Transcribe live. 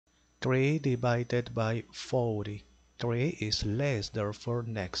3 divided by 40. 3 is less, therefore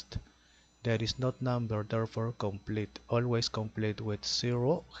next. There is not number, therefore complete. Always complete with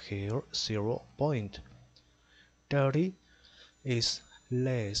 0, here 0 point. 30 is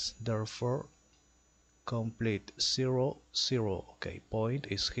less, therefore complete 0, 0. Okay, point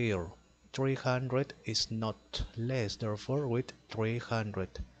is here. 300 is not less, therefore with 300.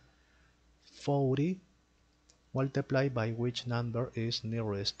 40 multiplied by which number is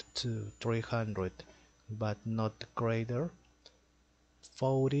nearest to 300 but not greater.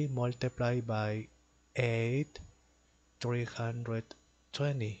 40 multiplied by 8,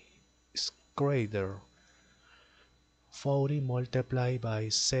 320 is greater. 40 multiplied by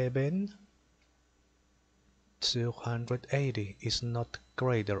 7, 280 is not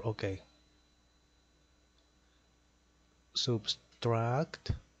greater. Okay.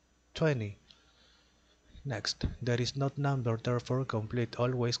 Subtract 20. Next, there is not number, therefore complete.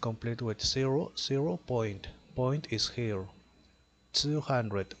 Always complete with 0, 0 point. Point is here.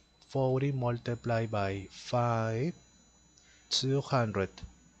 200. 40 multiplied by 5, 200.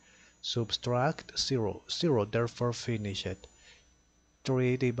 Subtract 0, 0, therefore finish it.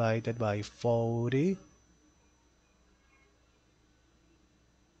 3 divided by 40.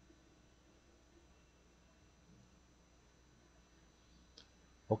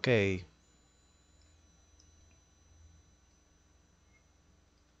 Okay,